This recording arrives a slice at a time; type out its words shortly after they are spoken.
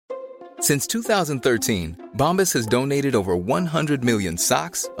Since 2013, Bombas has donated over 100 million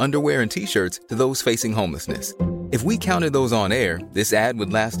socks, underwear, and T-shirts to those facing homelessness. If we counted those on air, this ad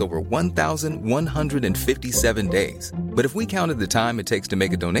would last over 1,157 days. But if we counted the time it takes to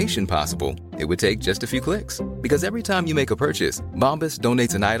make a donation possible, it would take just a few clicks. Because every time you make a purchase, Bombas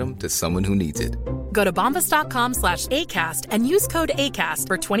donates an item to someone who needs it. Go to bombas.com/ACAST and use code ACAST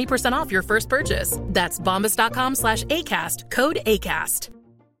for 20% off your first purchase. That's bombas.com/ACAST, code ACAST.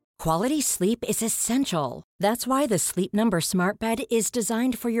 Quality sleep is essential. That's why the Sleep Number Smart Bed is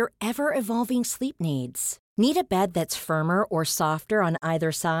designed for your ever-evolving sleep needs. Need a bed that's firmer or softer on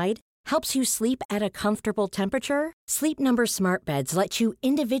either side? Helps you sleep at a comfortable temperature? Sleep Number Smart Beds let you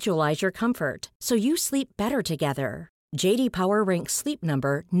individualize your comfort, so you sleep better together. J.D. Power ranks Sleep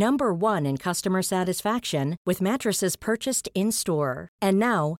Number number 1 in customer satisfaction with mattresses purchased in-store. And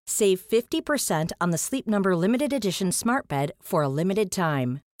now, save 50% on the Sleep Number Limited Edition Smart Bed for a limited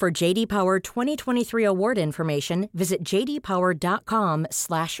time. For J.D. Power 2023 award information, visit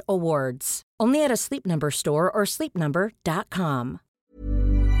jdpower.com/awards. Only at a Sleep Number store or sleepnumber.com.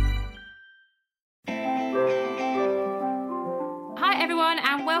 Hi everyone,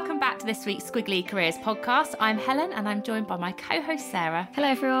 and welcome back to this week's Squiggly Careers podcast. I'm Helen, and I'm joined by my co-host Sarah. Hello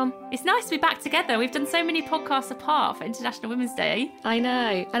everyone. It's nice to be back together. We've done so many podcasts apart for International Women's Day. I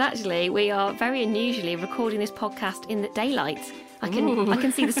know, and actually we are very unusually recording this podcast in the daylight. I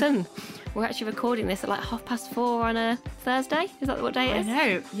can see the sun. We're actually recording this at like 4:30 on a Thursday. Is that what day it is? I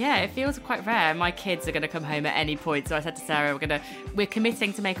know. Yeah, it feels quite rare. My kids are going to come home at any point, so I said to Sarah, we're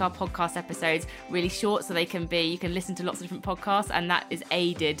committing to make our podcast episodes really short, so you can listen to lots of different podcasts, and that is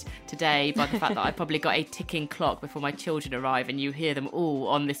aided today by the fact that I probably got a ticking clock before my children arrive, and you hear them all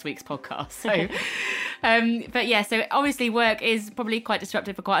on this week's podcast. So, but yeah, so obviously work is probably quite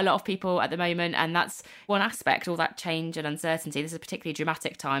disruptive for quite a lot of people at the moment, and that's one aspect, all that change and uncertainty. This is a particularly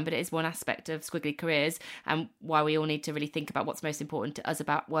dramatic time, but it is one aspect of Squiggly Careers, and why we all need to really think about what's most important to us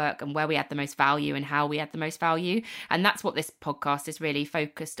about work and where we add the most value and how we add the most value. And that's what this podcast is really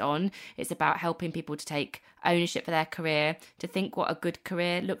focused on. It's about helping people to take ownership for their career, to think what a good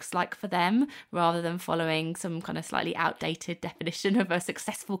career looks like for them, rather than following some kind of slightly outdated definition of a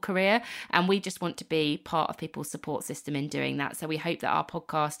successful career. And we just want to be part of people's support system in doing that. So we hope that our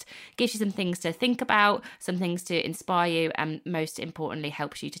podcast gives you some things to think about, some things to inspire you, and most importantly,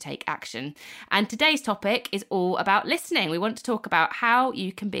 helps you to take action. And today's topic is all about listening. We want to talk about how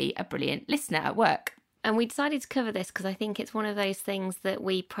you can be a brilliant listener at work. And we decided to cover this because I think it's one of those things that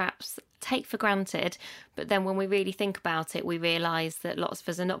we perhaps take for granted, but then when we really think about it, we realise that lots of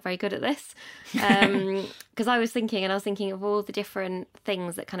us are not very good at this. Because I was thinking of all the different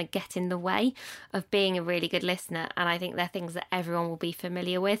things that kind of get in the way of being a really good listener, and I think they're things that everyone will be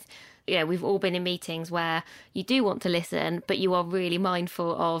familiar with. You know, we've all been in meetings where you do want to listen, but you are really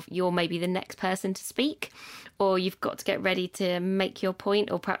mindful of you're maybe the next person to speak, or you've got to get ready to make your point,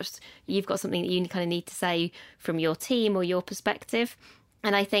 or perhaps you've got something that you kind of need to say from your team or your perspective.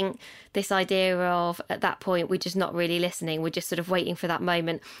 And I think this idea of, at that point, we're just not really listening. We're just sort of waiting for that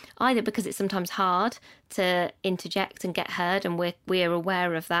moment, either because it's sometimes hard to interject and get heard, and we're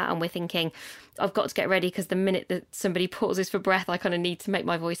aware of that, and we're thinking, I've got to get ready because the minute that somebody pauses for breath, I kind of need to make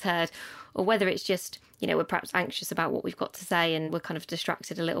my voice heard. Or whether it's just, we're perhaps anxious about what we've got to say, and we're kind of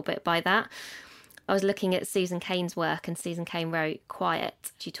distracted a little bit by that. I was looking at Susan Cain's work, and Susan Cain wrote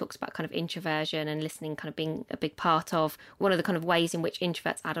Quiet. She talks about kind of introversion and listening kind of being a big part of one of the kind of ways in which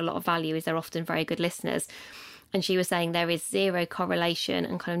introverts add a lot of value is they're often very good listeners. And she was saying there is zero correlation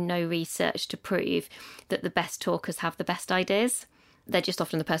and kind of no research to prove that the best talkers have the best ideas. They're just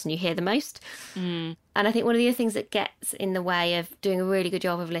often the person you hear the most. And I think one of the other things that gets in the way of doing a really good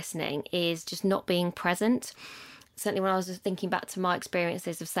job of listening is just not being present. Certainly when I was thinking back to my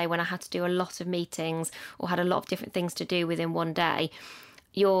experiences of, say, when I had to do a lot of meetings or had a lot of different things to do within one day,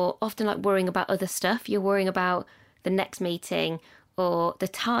 you're often like worrying about other stuff. You're worrying about the next meeting or the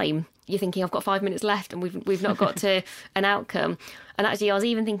time. You're thinking, I've got 5 minutes left and we've not got to an outcome. And actually, I was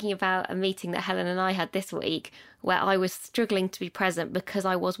even thinking about a meeting that Helen and I had this week where I was struggling to be present because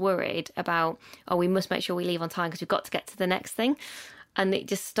I was worried about, we must make sure we leave on time because we've got to get to the next thing. And it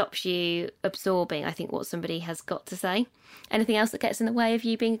just stops you absorbing, I think, what somebody has got to say. Anything else that gets in the way of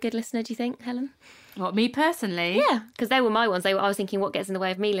you being a good listener, do you think, Helen? What, me personally? Yeah, because they were my ones. I was thinking, what gets in the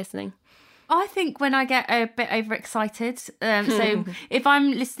way of me listening? I think when I get a bit overexcited, so if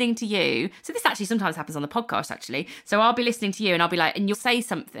I'm listening to you, so this actually sometimes happens on the podcast actually, so I'll be listening to you and I'll be like, and you'll say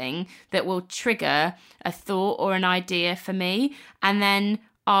something that will trigger a thought or an idea for me, and then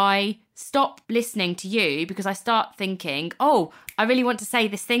I stop listening to you because I start thinking, oh, I really want to say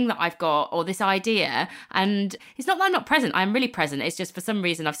this thing that I've got or this idea. And it's not that I'm not present. I'm really present. It's just for some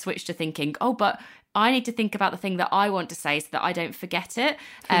reason I've switched to thinking, oh, but I need to think about the thing that I want to say so that I don't forget it.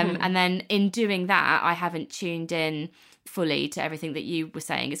 And then in doing that, I haven't tuned in fully to everything that you were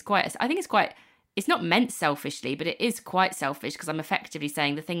saying. It's not meant selfishly, but it is quite selfish because I'm effectively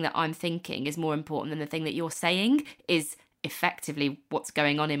saying the thing that I'm thinking is more important than the thing that you're saying is effectively what's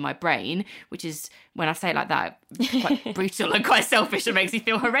going on in my brain, which is, when I say it like that, quite brutal and quite selfish and makes me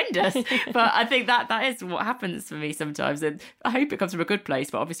feel horrendous. But I think that is what happens for me sometimes. And I hope it comes from a good place,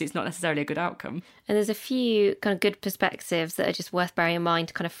 but obviously it's not necessarily a good outcome. And there's a few kind of good perspectives that are just worth bearing in mind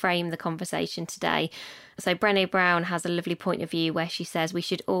to kind of frame the conversation today. So Brené Brown has a lovely point of view where she says we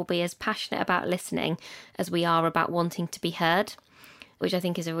should all be as passionate about listening as we are about wanting to be heard, which I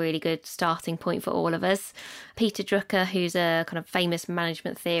think is a really good starting point for all of us. Peter Drucker, who's a kind of famous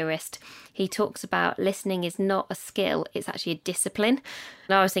management theorist, he talks about listening is not a skill, it's actually a discipline.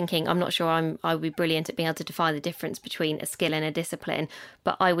 And I was thinking, I'm not sure I would be brilliant at being able to define the difference between a skill and a discipline,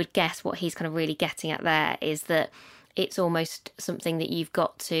 but I would guess what he's kind of really getting at there is that it's almost something that you've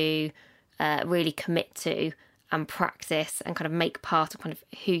got to really commit to and practice and kind of make part of kind of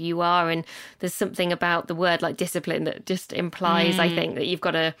who you are. And there's something about the word like discipline that just implies, I think, that you've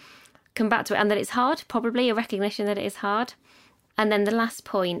got to come back to it and that it's hard, probably a recognition that it is hard. And then the last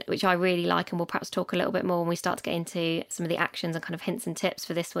point, which I really like, and we'll perhaps talk a little bit more when we start to get into some of the actions and kind of hints and tips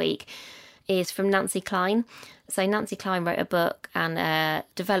for this week, is from Nancy Kline. So Nancy Kline wrote a book and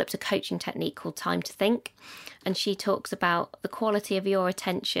developed a coaching technique called Time to Think. And she talks about the quality of your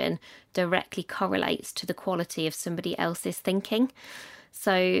attention directly correlates to the quality of somebody else's thinking.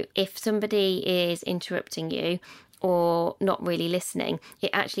 So if somebody is interrupting you or not really listening,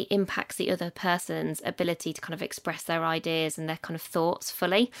 it actually impacts the other person's ability to kind of express their ideas and their kind of thoughts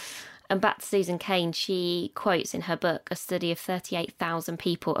fully. And back to Susan Cain, she quotes in her book a study of 38,000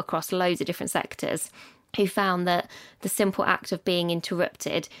 people across loads of different sectors who found that the simple act of being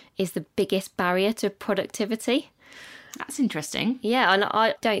interrupted is the biggest barrier to productivity. That's interesting. Yeah, and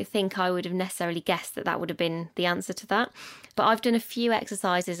I don't think I would have necessarily guessed that would have been the answer to that. But I've done a few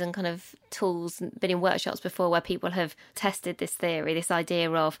exercises and kind of tools, been in workshops before where people have tested this theory, this idea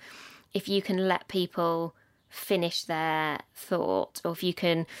of if you can let people finish their thought, or if you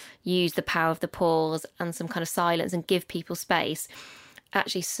can use the power of the pause and some kind of silence and give people space,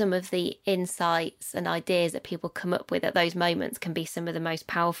 actually some of the insights and ideas that people come up with at those moments can be some of the most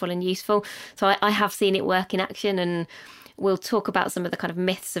powerful and useful. So I have seen it work in action, and we'll talk about some of the kind of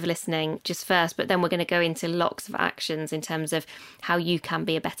myths of listening just first, but then we're going to go into lots of actions in terms of how you can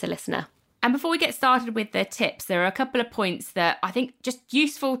be a better listener. And before we get started with the tips, there are a couple of points that I think just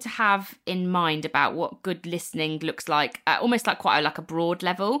useful to have in mind about what good listening looks like, almost like quite a broad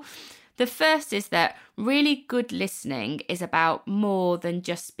level. The first is that really good listening is about more than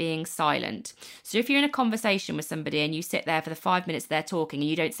just being silent. So if you're in a conversation with somebody and you sit there for the 5 minutes they're talking and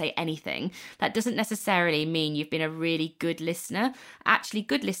you don't say anything, that doesn't necessarily mean you've been a really good listener. Actually,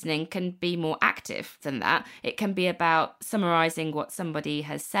 good listening can be more active than that. It can be about summarising what somebody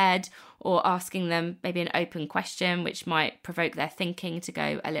has said, or asking them maybe an open question which might provoke their thinking to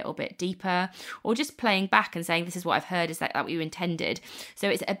go a little bit deeper, or just playing back and saying, this is what I've heard, is that what you intended? So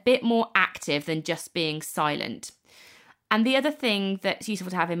it's a bit more active than just being silent. And the other thing that's useful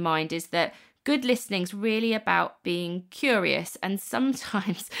to have in mind is that good listening's really about being curious, and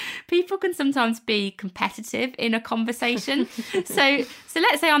sometimes people can sometimes be competitive in a conversation. So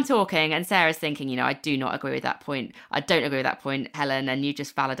let's say I'm talking and Sarah's thinking, I do not agree with that point. I don't agree with that point, Helen, and you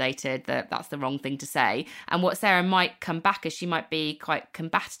just validated that that's the wrong thing to say. And what Sarah might come back as, she might be quite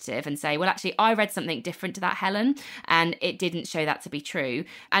combative and say, well, actually, I read something different to that, Helen, and it didn't show that to be true.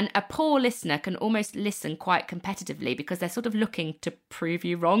 And a poor listener can almost listen quite competitively because they're sort of looking to prove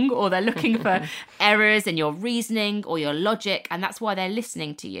you wrong, or they're looking for errors in your reasoning or your logic, and that's why they're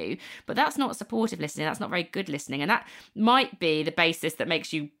listening to you. But that's not supportive listening, that's not very good listening, and that might be the basis that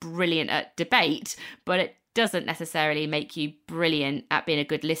makes you brilliant at debate, but it doesn't necessarily make you brilliant at being a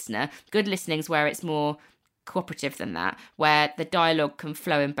good listener. Good listening is where it's more cooperative than that, where the dialogue can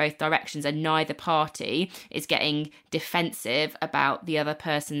flow in both directions and neither party is getting defensive about the other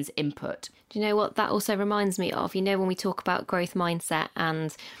person's input. Do you know what that also reminds me of? When we talk about growth mindset,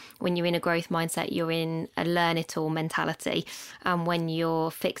 and when you're in a growth mindset, you're in a learn-it-all mentality. And when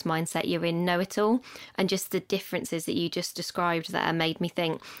you're fixed mindset, you're in know-it-all. And just the differences that you just described there made me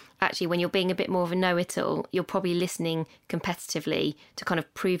think, actually when you're being a bit more of a know-it-all, you're probably listening competitively to kind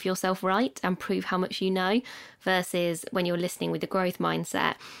of prove yourself right and prove how much you know, versus when you're listening with the growth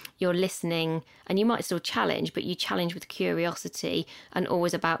mindset, you're listening and you might still challenge, but you challenge with curiosity and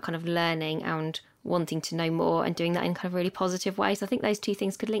always about kind of learning and wanting to know more and doing that in kind of a really positive way. So I think those two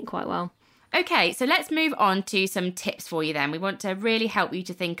things could link quite well. Okay, so let's move on to some tips for you then. We want to really help you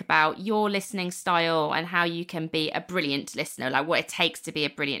to think about your listening style and how you can be a brilliant listener, like what it takes to be a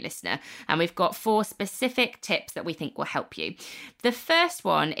brilliant listener. And we've got 4 specific tips that we think will help you. The first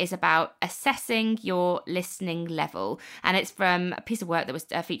one is about assessing your listening level. And it's from a piece of work that was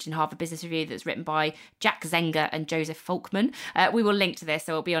featured in Harvard Business Review that's written by Jack Zenger and Joseph Folkman. We will link to this,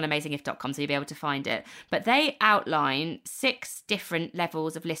 so it'll be on amazingif.com, so you'll be able to find it. But they outline 6 different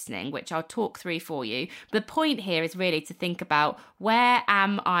levels of listening, which I'll talk through for you. The point here is really to think about, where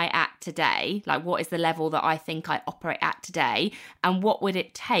am I at today? Like, what is the level that I think I operate at today? And what would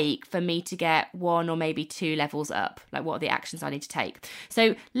it take for me to get 1 or maybe 2 levels up? Like, what are the actions I need to take?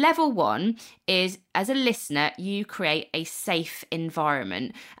 So level 1 is, as a listener, you create a safe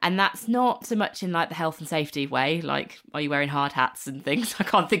environment. And that's not so much in like the health and safety way, like, are you wearing hard hats and things? I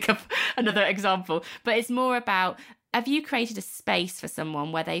can't think of another example, but it's more about, have you created a space for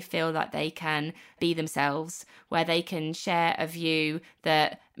someone where they feel that they can be themselves, where they can share a view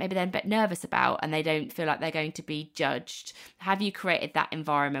that maybe they're a bit nervous about and they don't feel like they're going to be judged? Have you created that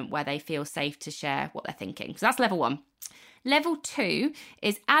environment where they feel safe to share what they're thinking? So that's level 1. Level 2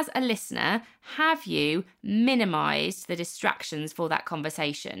 is, as a listener, have you minimised the distractions for that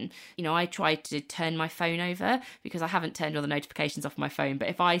conversation? You know, I try to turn my phone over because I haven't turned all the notifications off my phone. But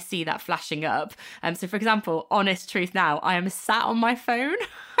if I see that flashing up, so for example, honest truth now, I am sat on my phone.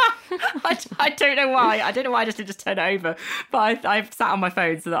 I don't know why. I don't know why I just didn't just turn it over. But I've sat on my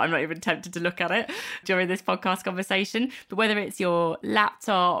phone so that I'm not even tempted to look at it during this podcast conversation. But whether it's your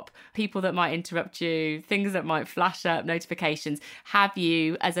laptop, people that might interrupt you, things that might flash up, notifications, have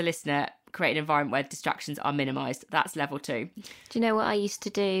you, as a listener, create an environment where distractions are minimised? That's level 2. Do you know what I used to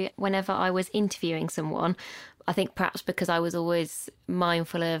do whenever I was interviewing someone? I think perhaps because I was always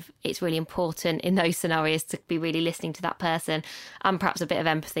mindful of, it's really important in those scenarios to be really listening to that person, and perhaps a bit of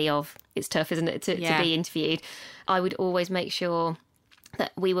empathy of, it's tough, isn't it, to be interviewed. I would always make sure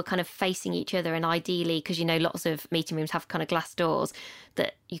that we were kind of facing each other, and ideally, because you know lots of meeting rooms have kind of glass doors,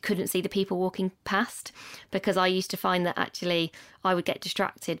 that you couldn't see the people walking past, because I used to find that actually I would get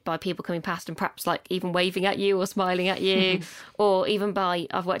distracted by people coming past and perhaps like even waving at you or smiling at you, or even by,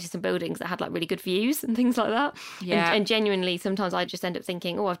 I've worked in some buildings that had like really good views and things like that. Yeah. And genuinely sometimes I just end up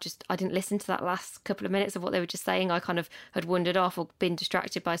thinking, oh, I didn't listen to that last couple of minutes of what they were just saying. I kind of had wandered off or been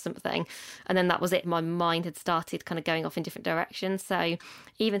distracted by something, and then that was it. My mind had started kind of going off in different directions. So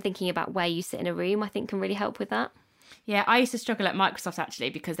even thinking about where you sit in a room, I think can really help with that. Yeah, I used to struggle at Microsoft actually,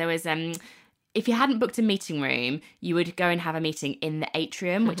 because there was if you hadn't booked a meeting room, you would go and have a meeting in the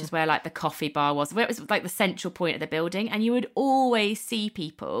atrium, which is where like the coffee bar was, where it was like the central point of the building, and you would always see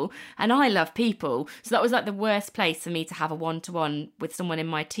people, and I love people, so that was like the worst place for me to have a one-to-one with someone in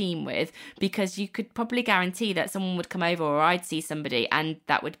my team with, because you could probably guarantee that someone would come over or I'd see somebody and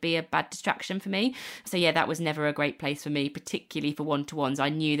that would be a bad distraction for me. So yeah, that was never a great place for me, particularly for one-to-ones. I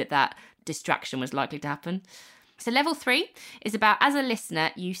knew that distraction was likely to happen. So level 3 is about, as a listener,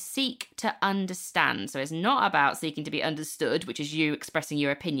 you seek to understand. So it's not about seeking to be understood, which is you expressing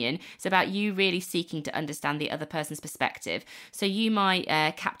your opinion. It's about you really seeking to understand the other person's perspective. So you might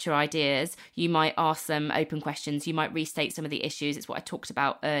capture ideas, you might ask some open questions, you might restate some of the issues. It's what I talked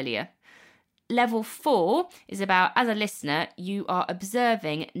about earlier. Level 4 is about, as a listener, you are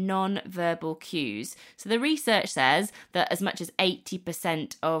observing non-verbal cues. So the research says that as much as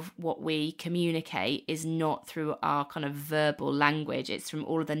 80% of what we communicate is not through our kind of verbal language. It's from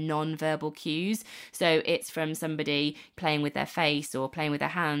all of the non-verbal cues. So it's from somebody playing with their face or playing with their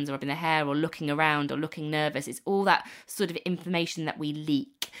hands or rubbing their hair or looking around or looking nervous. It's all that sort of information that we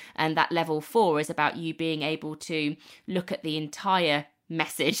leak. And that level 4 is about you being able to look at the entire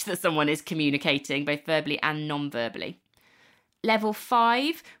message that someone is communicating, both verbally and non-verbally. Level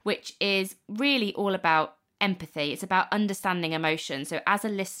 5, which is really all about empathy. It's about understanding emotion. So as a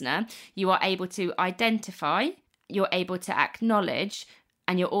listener, you are able to identify, you're able to acknowledge,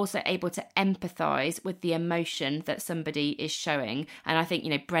 and you're also able to empathise with the emotion that somebody is showing. And I think,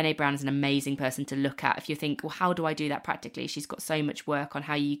 Brené Brown is an amazing person to look at if you think, well, how do I do that practically? She's got so much work on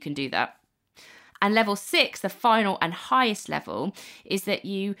how you can do that. And level 6, the final and highest level, is that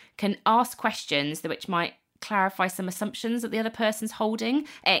you can ask questions which might clarify some assumptions that the other person's holding.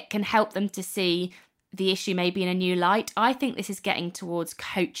 It can help them to see the issue maybe in a new light. I think this is getting towards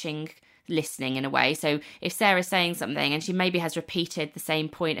coaching listening in a way. So if Sarah's saying something and she maybe has repeated the same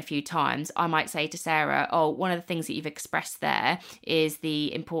point a few times, I might say to Sarah, oh, one of the things that you've expressed there is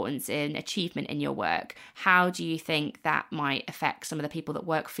the importance in achievement in your work. How do you think that might affect some of the people that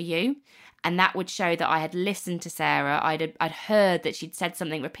work for you? And that would show that I had listened to Sarah, I'd heard that she'd said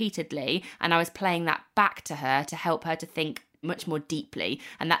something repeatedly, and I was playing that back to her to help her to think much more deeply.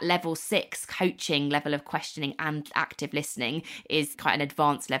 And that level 6 coaching level of questioning and active listening is quite an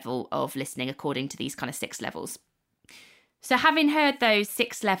advanced level of listening according to these kind of 6 levels. So having heard those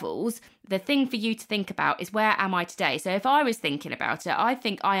 6 levels, the thing for you to think about is, where am I today? So if I was thinking about it, I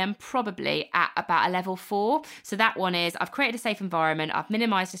think I am probably at about a level 4. So that one is, I've created a safe environment, I've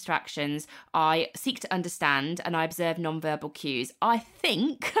minimised distractions, I seek to understand, and I observe non-verbal cues. I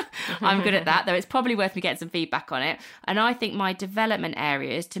think I'm good at that, though it's probably worth me getting some feedback on it. And I think my development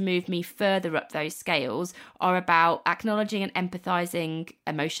areas to move me further up those scales are about acknowledging and empathising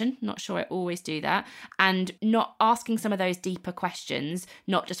emotion. Not sure I always do that. And not asking some of those deeper questions,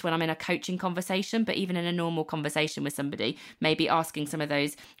 not just when I'm in a coaching conversation, but even in a normal conversation with somebody, maybe asking some of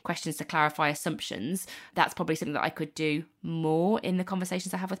those questions to clarify assumptions. That's probably something that I could do more in the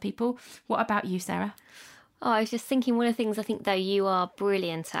conversations I have with people. What about you, Sarah? Oh, I was just thinking, one of the things I think, though, you are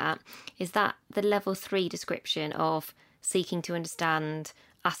brilliant at is that the level 3 description of seeking to understand,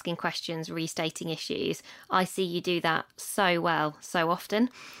 asking questions, restating issues. I see you do that so well, so often.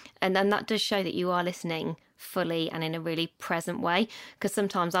 And then that does show that you are listening fully and in a really present way, because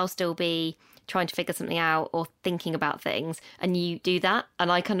sometimes I'll still be trying to figure something out or thinking about things, and you do that,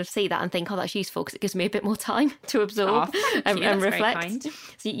 and I kind of see that and think, oh, that's useful because it gives me a bit more time to absorb and reflect.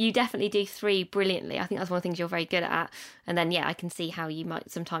 So you definitely do 3 brilliantly. I think that's one of the things you're very good at. And then, yeah, I can see how you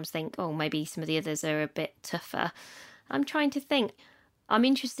might sometimes think, oh, maybe some of the others are a bit tougher. I'm trying to think. I'm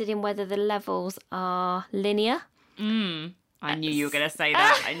interested in whether the levels are linear. I knew you were going to say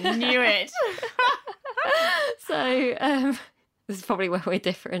that. I knew it. So this is probably where we're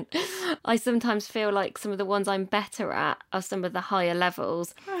different. I sometimes feel like some of the ones I'm better at are some of the higher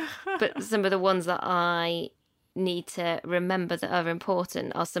levels, but some of the ones that I need to remember that are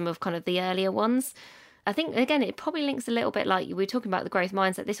important are some of kind of the earlier ones. I think, again, it probably links a little bit, like we were talking about the growth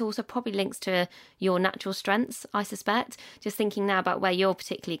mindset. This also probably links to your natural strengths, I suspect. Just thinking now about where you're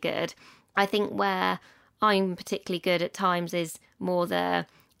particularly good. I think where I'm particularly good at times is more the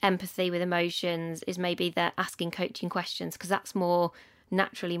empathy with emotions, is maybe the asking coaching questions, because that's more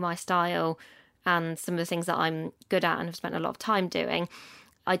naturally my style and some of the things that I'm good at and have spent a lot of time doing.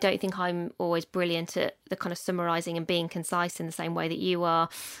 I don't think I'm always brilliant at the kind of summarising and being concise in the same way that you are.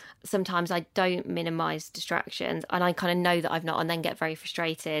 Sometimes I don't minimise distractions, and I kind of know that I've not, and then get very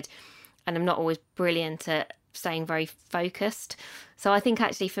frustrated, and I'm not always brilliant at staying very focused. So I think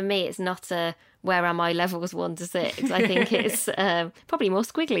actually for me it's not a where am I levels 1 to 6. I think it's probably more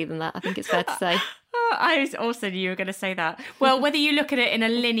squiggly than that, I think it's fair to say. I also knew you were going to say that. Well, whether you look at it in a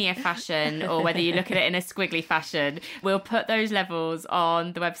linear fashion or whether you look at it in a squiggly fashion, we'll put those levels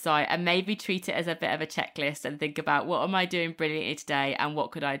on the website and maybe treat it as a bit of a checklist and think about, what am I doing brilliantly today and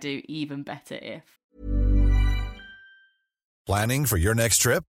what could I do even better if? Planning for your next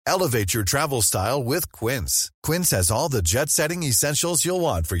trip? Elevate your travel style with Quince. Quince has all the jet-setting essentials you'll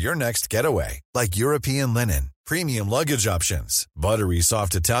want for your next getaway, like European linen, premium luggage options, buttery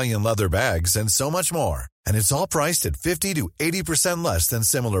soft Italian leather bags, and so much more. And it's all priced at 50 to 80% less than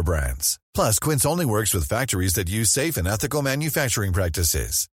similar brands. Plus, Quince only works with factories that use safe and ethical manufacturing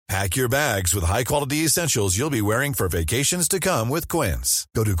practices. Pack your bags with high-quality essentials you'll be wearing for vacations to come with Quince.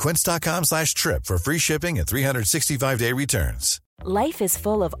 Go to quince.com/trip for free shipping and 365-day returns. Life is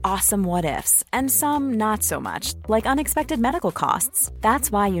full of awesome what-ifs, and some not so much, like unexpected medical costs. That's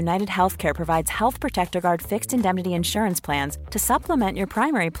why United Healthcare provides Health Protector Guard fixed indemnity insurance plans to supplement your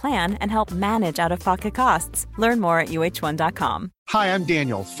primary plan and help manage out-of-pocket costs. Learn more at uh1.com. Hi, I'm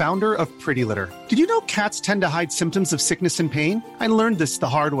Daniel, founder of Pretty Litter. Did you know cats tend to hide symptoms of sickness and pain? I learned this the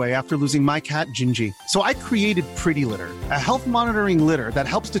hard way after losing my cat, Gingy. So I created Pretty Litter, a health monitoring litter that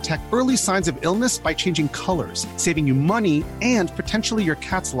helps detect early signs of illness by changing colors, saving you money and potentially your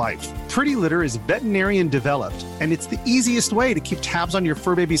cat's life. Pretty Litter is veterinarian developed, and it's the easiest way to keep tabs on your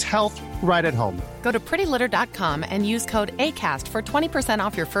fur baby's health right at home. Go to prettylitter.com and use code ACAST for 20%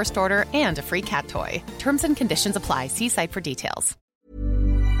 off your first order and a free cat toy. Terms and conditions apply. See site for details.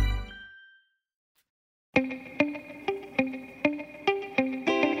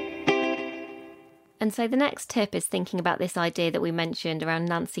 And so the next tip is thinking about this idea that we mentioned around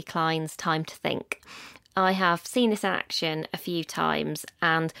Nancy Kline's time to think. I have seen this in action a few times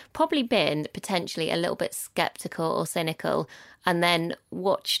and probably been potentially a little bit sceptical or cynical, and then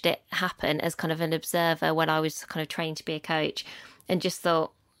watched it happen as kind of an observer when I was kind of trained to be a coach, and just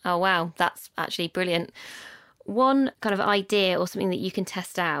thought, Oh, wow, that's actually brilliant. One kind of idea or something that you can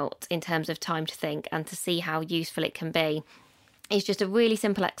test out in terms of time to think and to see how useful it can be is just a really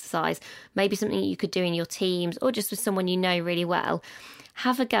simple exercise, maybe something you could do in your teams or just with someone you know really well.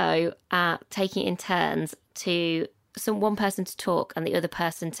 Have a go at taking it in turns to one person to talk and the other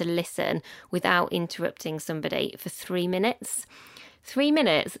person to listen without interrupting somebody for 3 minutes. 3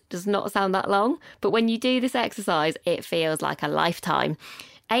 minutes does not sound that long, but when you do this exercise, it feels like a lifetime.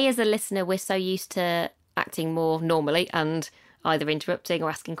 As a listener, we're so used to acting more normally and either interrupting or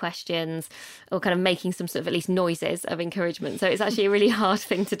asking questions or kind of making some sort of at least noises of encouragement. So it's actually a really hard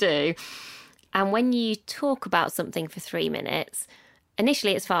thing to do. And when you talk about something for 3 minutes,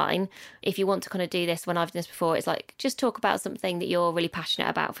 initially it's fine. If you want to kind of do this, when I've done this before, it's like just talk about something that you're really passionate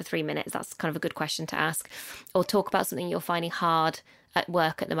about for 3 minutes. That's kind of a good question to ask. Or talk about something you're finding hard at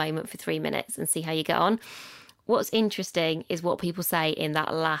work at the moment for 3 minutes and see how you get on. What's interesting is what people say in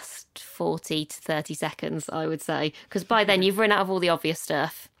that last 40 to 30 seconds, I would say, because by then you've run out of all the obvious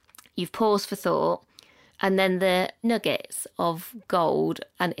stuff. You've paused for thought, and then the nuggets of gold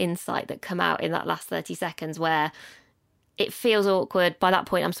and insight that come out in that last 30 seconds where it feels awkward. By that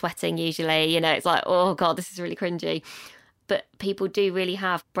point, I'm sweating usually. It's like, oh God, this is really cringy. But people do really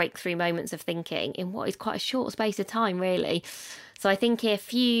have breakthrough moments of thinking in what is quite a short space of time, really. So I think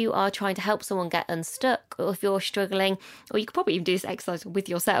if you are trying to help someone get unstuck, or if you're struggling, or you could probably even do this exercise with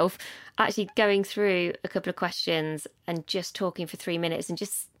yourself, actually going through a couple of questions and just talking for 3 minutes, and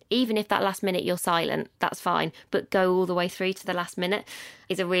just, even if that last minute you're silent, that's fine, but go all the way through to the last minute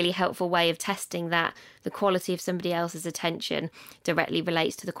is a really helpful way of testing that the quality of somebody else's attention directly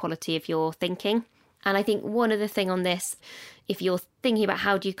relates to the quality of your thinking. And I think one other thing on this, if you're thinking about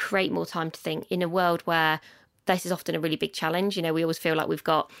how do you create more time to think in a world where this is often a really big challenge, we always feel like we've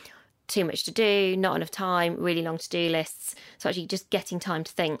got too much to do, not enough time, really long to-do lists. So actually just getting time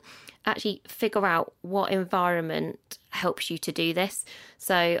to think, actually figure out what environment helps you to do this.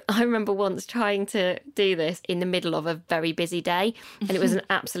 So I remember once trying to do this in the middle of a very busy day, and it was an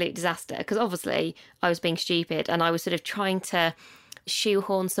absolute disaster because obviously I was being stupid and I was sort of trying to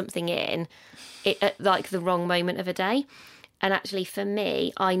shoehorn something in at like the wrong moment of a day. And actually for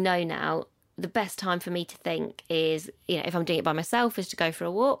me, I know now the best time for me to think is, if I'm doing it by myself, is to go for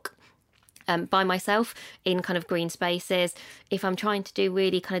a walk by myself in kind of green spaces. If I'm trying to do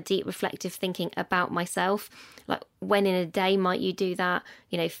really kind of deep reflective thinking about myself, like when in a day might you do that,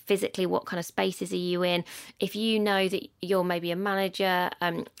 physically, what kind of spaces are you in? If you know that you're maybe a manager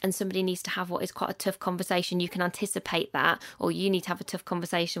and somebody needs to have what is quite a tough conversation, you can anticipate that, or you need to have a tough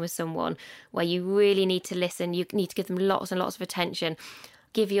conversation with someone where you really need to listen, you need to give them lots and lots of attention.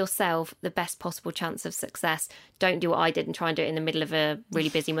 Give yourself the best possible chance of success. Don't do what I did and try and do it in the middle of a really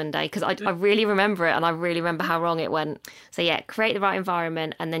busy Monday, because I really remember it and I really remember how wrong it went. So yeah, create the right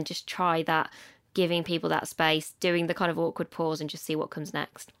environment and then just try that, giving people that space, doing the kind of awkward pause and just see what comes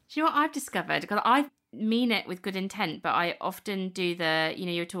next. Do you know what I've discovered? Because I mean it with good intent, but I often do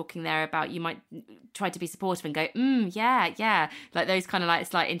you're talking there about you might try to be supportive and go, yeah, like those kind of like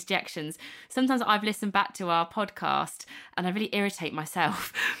slight interjections. Sometimes I've listened back to our podcast and I really irritate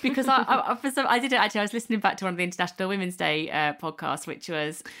myself because I did it actually. I was listening back to one of the International Women's Day podcasts, which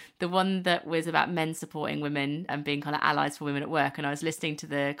was the one that was about men supporting women and being kind of allies for women at work. And I was listening to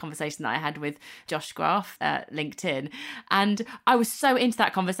the conversation that I had with Josh Graf at LinkedIn, and I was so into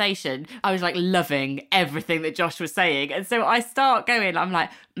that conversation. I was like loving everything that Josh was saying, and so I start going, I'm like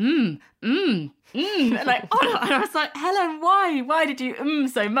like, oh, and I was like, Helen, why did you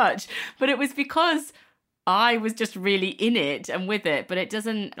so much? But it was because I was just really in it and with it. But it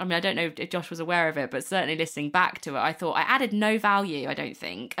doesn't, I don't know if Josh was aware of it, but certainly listening back to it, I thought I added no value. I don't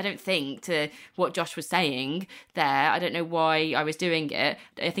think to what Josh was saying there. I don't know why I was doing it.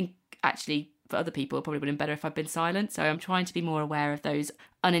 I think actually for other people it probably would have been better if I'd been silent. So I'm trying to be more aware of those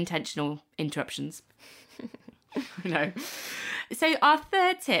unintentional interruptions. No. So our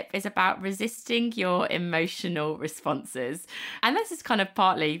third tip is about resisting your emotional responses. And this is kind of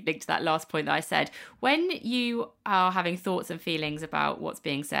partly linked to that last point that I said. When you are having thoughts and feelings about what's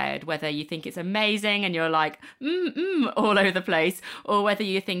being said, whether you think it's amazing and you're like, all over the place, or whether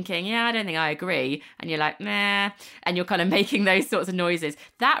you're thinking, yeah, I don't think I agree, and you're like, meh, and you're kind of making those sorts of noises,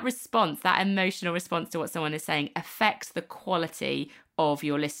 that response, that emotional response to what someone is saying affects the quality of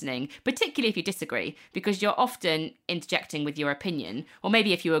your listening, particularly if you disagree, because you're often interjecting with your opinion, or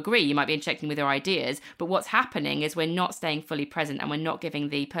maybe if you agree, you might be interjecting with your ideas. But what's happening is we're not staying fully present and we're not giving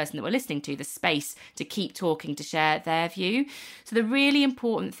the person that we're listening to the space to keep talking, to share their view. So the really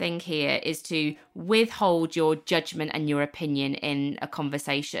important thing here is to withhold your judgment and your opinion in a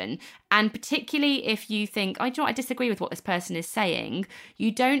conversation And particularly if you think, I disagree with what this person is saying, you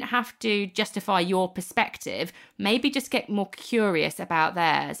don't have to justify your perspective. Maybe just get more curious about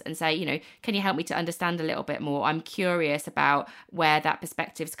theirs and say, can you help me to understand a little bit more? I'm curious about where that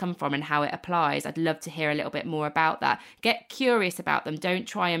perspective's come from and how it applies. I'd love to hear a little bit more about that. Get curious about them. Don't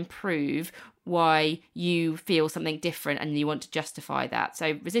try and prove why you feel something different and you want to justify that.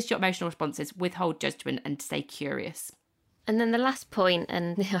 So resist your emotional responses, withhold judgment, and stay curious. And then the last point,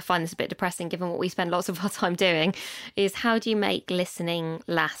 and I find this a bit depressing given what we spend lots of our time doing, is how do you make listening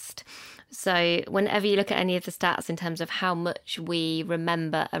last? So whenever you look at any of the stats in terms of how much we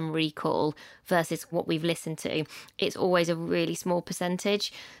remember and recall versus what we've listened to, it's always a really small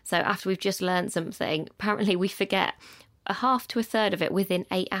percentage. So after we've just learned something, apparently we forget a half to a third of it within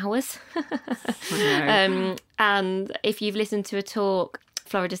 8 hours. And if you've listened to a talk,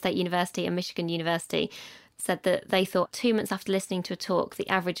 Florida State University and Michigan University said that they thought 2 months after listening to a talk, the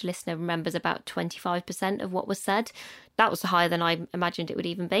average listener remembers about 25% of what was said. That was higher than I imagined it would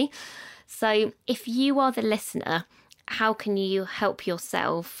even be. So if you are the listener, how can you help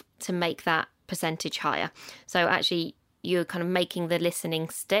yourself to make that percentage higher? So actually, you're kind of making the listening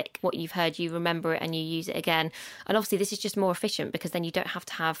stick. What you've heard, you remember it and you use it again. And obviously this is just more efficient because then you don't have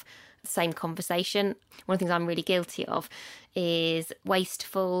to have the same conversation. One of the things I'm really guilty of is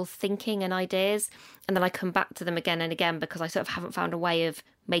wasteful thinking and ideas. And then I come back to them again and again because I sort of haven't found a way of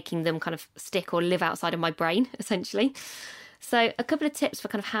making them kind of stick or live outside of my brain, essentially. So a couple of tips for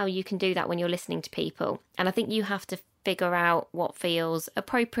kind of how you can do that when you're listening to people. And I think you have to figure out what feels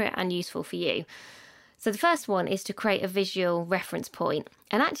appropriate and useful for you. So the first one is to create a visual reference point.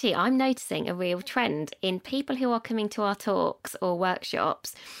 And actually, I'm noticing a real trend in people who are coming to our talks or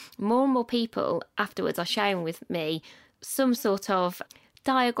workshops. More and more people afterwards are sharing with me some sort of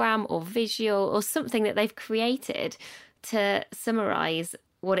diagram or visual or something that they've created to summarise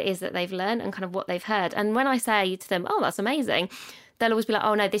what it is that they've learned and kind of what they've heard. And when I say to them, oh, that's amazing, they'll always be like,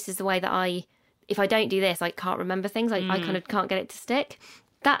 oh, no, this is the way that if I don't do this, I can't remember things. I kind of can't get it to stick.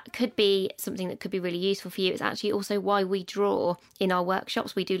 That could be something that could be really useful for you. It's actually also why we draw in our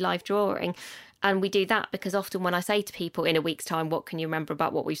workshops. We do live drawing. And we do that because often when I say to people in a week's time, what can you remember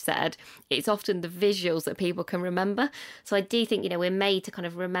about what we've said? It's often the visuals that people can remember. So I do think, we're made to kind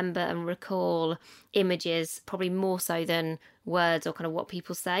of remember and recall images, probably more so than words or kind of what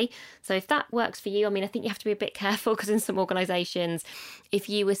people say. So if that works for you, I think you have to be a bit careful because in some organisations, if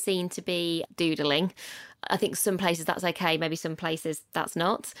you were seen to be doodling, I think some places that's okay, maybe some places that's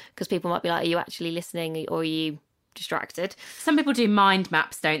not, because people might be like, are you actually listening or are you distracted? Some people do mind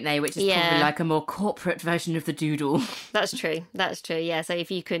maps, don't they, which is probably like a more corporate version of the doodle. That's true, yeah. So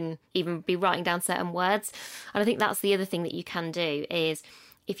if you can even be writing down certain words, and I think that's the other thing that you can do is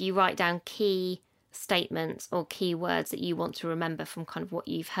if you write down key statements or key words that you want to remember from kind of what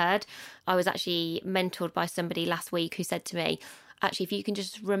you've heard. I was actually mentored by somebody last week who said to me, actually, if you can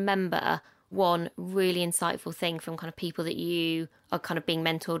just remember one really insightful thing from kind of people that you are kind of being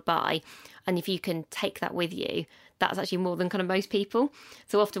mentored by, and if you can take that with you, that's actually more than kind of most people.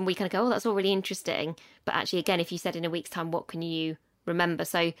 So often we kind of go, oh, that's all really interesting, but actually again, if you said in a week's time, what can you remember?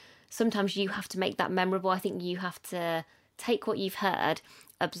 So sometimes you have to make that memorable. I think you have to take what you've heard,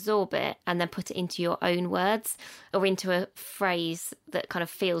 absorb it, and then put it into your own words or into a phrase that kind of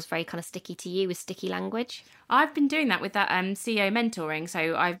feels very kind of sticky to you with sticky language. I've been doing that with that CEO mentoring.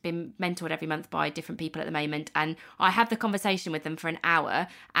 So I've been mentored every month by different people at the moment, and I have the conversation with them for an hour.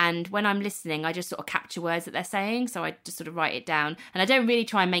 And when I'm listening, I just sort of capture words that they're saying. So I just sort of write it down, and I don't really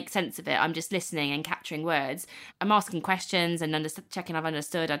try and make sense of it. I'm just listening and capturing words. I'm asking questions and checking I've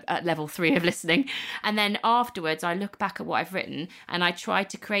understood at level 3 of listening. And then afterwards, I look back at what I've written and I try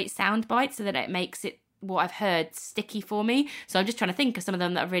to create sound bites so that it makes it what I've heard sticky for me. So I'm just trying to think of some of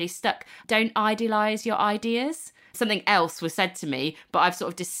them that are really stuck. Don't idealise your ideas. Something else was said to me, but I've sort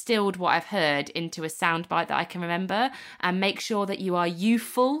of distilled what I've heard into a soundbite that I can remember. And make sure that you are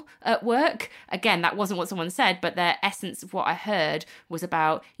youthful at work. Again, that wasn't what someone said, but their essence of what I heard was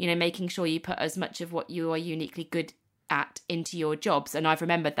about, making sure you put as much of what you are uniquely good at into your jobs. And I've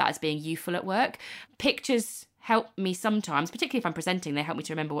remembered that as being youthful at work. Pictures help me sometimes, particularly if I'm presenting, they help me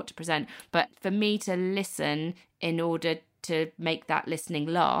to remember what to present. But for me to listen in order to make that listening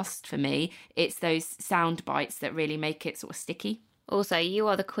last for me, it's those sound bites that really make it sort of sticky. Also, you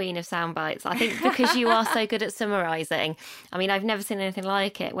are the queen of sound bites. I think because you are so good at summarising. I mean, I've never seen anything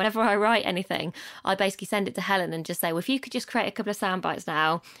like it. Whenever I write anything, I basically send it to Helen and just say, well, if you could just create a couple of sound bites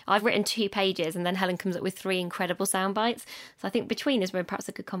now. I've written 2 pages and then Helen comes up with 3 incredible sound bites. So I think between us, we're perhaps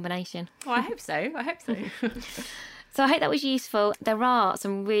a good combination. Oh, I hope so. So I hope that was useful. There are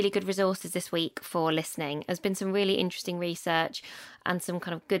some really good resources this week for listening. There's been some really interesting research and some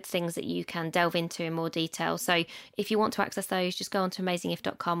kind of good things that you can delve into in more detail. So if you want to access those, just go on to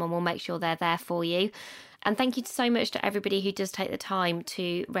amazingif.com and we'll make sure they're there for you. And thank you so much to everybody who does take the time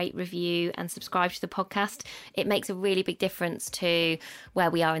to rate, review and subscribe to the podcast. It makes a really big difference to where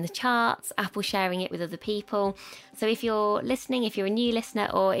we are in the charts, Apple sharing it with other people. So if you're listening, if you're a new listener,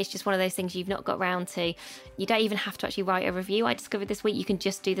 or it's just one of those things you've not got round to, you don't even have to actually write a review. I discovered this week you can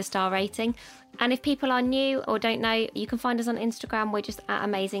just do the star rating. And if people are new or don't know, you can find us on Instagram. We're just at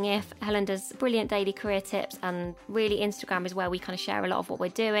AmazingIf. Helen does brilliant daily career tips, and really Instagram is where we kind of share a lot of what we're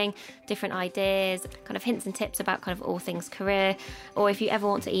doing, different ideas, kind of hints and tips about kind of all things career. Or if you ever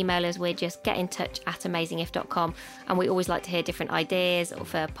want to email us, we're just get in touch at amazingif.com, and we always like to hear different ideas or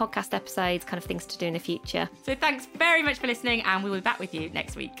for podcast episodes, kind of things to do in the future. So thanks very much for listening, and we'll be back with you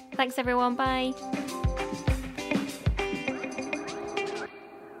next week. Thanks everyone, bye.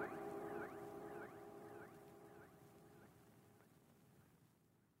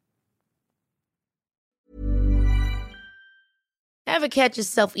 Ever catch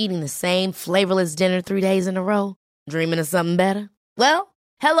yourself eating the same flavorless dinner 3 days in a row? Dreaming of something better? Well,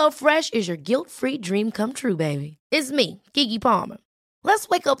 HelloFresh is your guilt-free dream come true, baby. It's me, Keke Palmer. Let's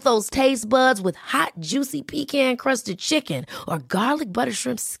wake up those taste buds with hot, juicy pecan-crusted chicken or garlic butter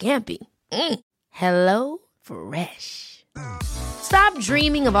shrimp scampi. Hello Fresh. Stop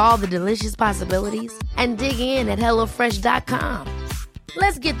dreaming of all the delicious possibilities and dig in at HelloFresh.com.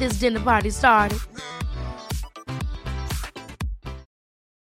 Let's get this dinner party started.